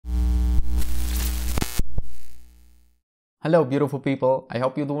Hello beautiful people, I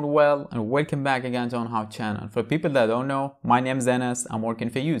hope you're doing well and welcome back again to our channel. For people that don't know, my name is Anas, I'm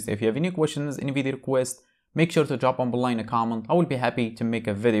working for you. So if you have any questions, any video requests, make sure to drop them below in a comment. I will be happy to make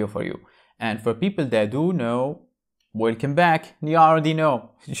a video for you. And for people that do know, welcome back. You already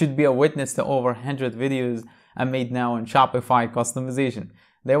know, you should be a witness to over 100 videos I made now on Shopify customization.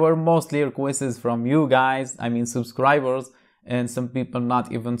 They were mostly requests from you guys, subscribers, and some people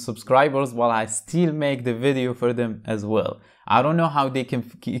not even subscribers, while I still make the video for them as well. I don't know how they can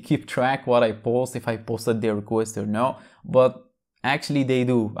keep track what I post, if I posted their request or no, but actually they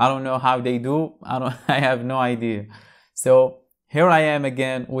do. I don't know how they do. I have no idea. So here I am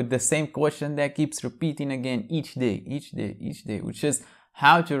again with the same question that keeps repeating again each day, which is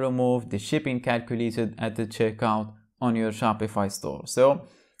how to remove the shipping calculated at the checkout on your Shopify store. So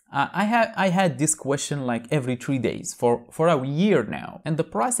I had this question like every 3 days for a year now, and the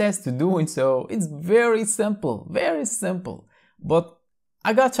process to doing so is very simple, but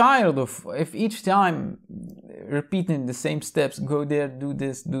I got tired of each time repeating the same steps. Go there, do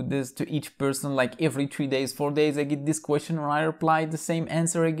this to each person, like every 3 days, 4 days I get this question and I reply the same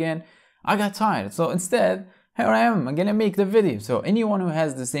answer again. I got tired, so instead here I am, I'm gonna make the video. So anyone who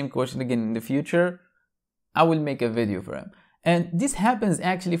has the same question again in the future, I will make a video for him. And this happens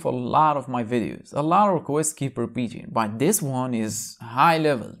actually for a lot of my videos. A lot of requests keep repeating, but this one is high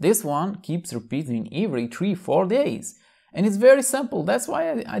level. This one keeps repeating every 3-4 days. And it's very simple. That's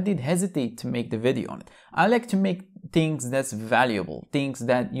why I did hesitate to make the video on it. I like to make things that's valuable, things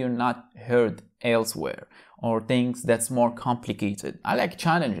that you're not heard elsewhere, or things that's more complicated. I like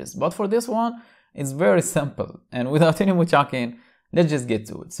challenges, but for this one, it's very simple. And without any more talking, let's just get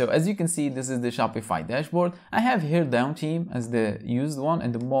to it. So as you can see, this is the Shopify dashboard. I have here down team as the used one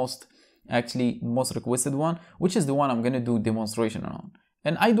and the most requested one, which is the one I'm gonna do demonstration on.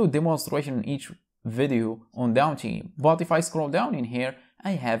 And I do demonstration in each video on down team. But if I scroll down in here,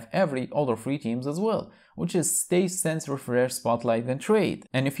 I have every other free teams as well, which is Stay, Sense, Refresh, Spotlight, and Trade.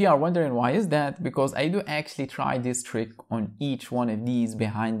 And if you are wondering why is that, because I do actually try this trick on each one of these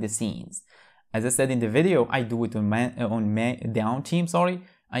behind the scenes. As I said in the video, I do it on down team,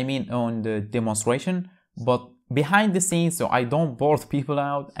 on the demonstration, but behind the scenes, so I don't board people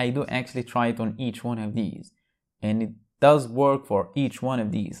out, I do actually try it on each one of these. And it does work for each one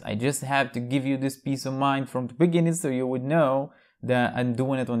of these. I just have to give you this peace of mind from the beginning so you would know that I'm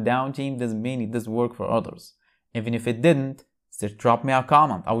doing it on down team doesn't mean it does work for others. Even if it didn't, just drop me a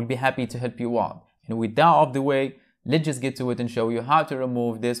comment. I will be happy to help you out. And with that out of the way, let's just get to it and show you how to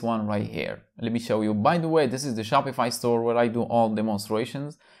remove this one right here. Let me show you. By the way, this is the Shopify store where I do all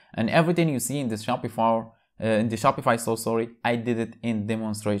demonstrations, and everything you see in the Shopify store, I did it in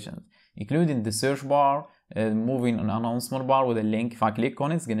demonstrations, including the search bar, moving an announcement bar with a link. If I click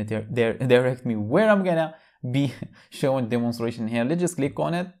on it, it's gonna direct me where I'm gonna be showing demonstration here. Let's just click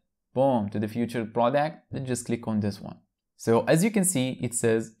on it. Boom, to the featured product. Let's just click on this one. So as you can see, it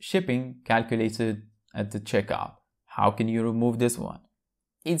says shipping calculated at the checkout. How can you remove this one?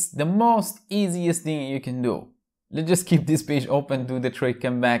 It's the most easiest thing you can do. Let's just keep this page open, do the trick,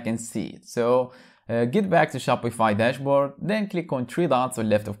 come back and see it. So get back to Shopify dashboard, then click on 3 dots on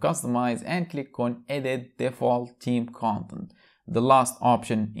left of customize and click on edit default theme content, the last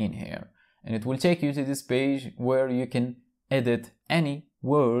option in here. And it will take you to this page where you can edit any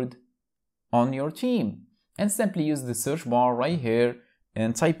word on your theme. And simply use the search bar right here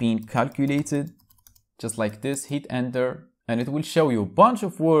and type in calculated. Just like this, hit enter, and it will show you a bunch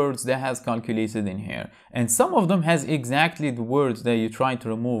of words that has calculated in here. And some of them has exactly the words that you're trying to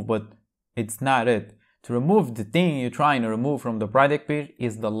remove, but it's not it. To remove the thing you're trying to remove from the product page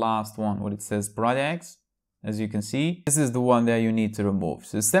is the last one where it says products. As you can see, this is the one that you need to remove.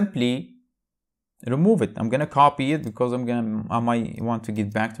 So simply remove it. I'm gonna copy it because I might want to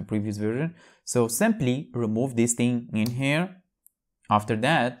get back to previous version. So simply remove this thing in here. After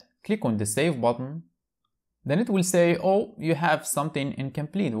that, click on the save button. Then it will say, oh, you have something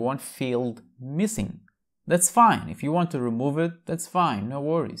incomplete, one field missing. That's fine. If you want to remove it, that's fine, no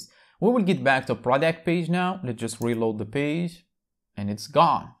worries. We will get back to product page now. Let's just reload the page and it's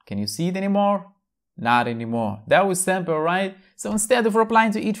gone. Can you see it anymore? Not anymore. That was simple, right? So instead of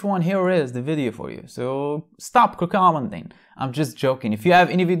replying to each one, here is the video for you. So stop commenting. I'm just joking. If you have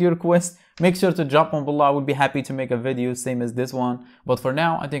any video requests, make sure to drop them below. I would be happy to make a video same as this one. But for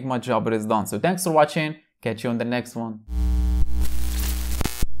now, I think my job is done. So thanks for watching. Catch you on the next one.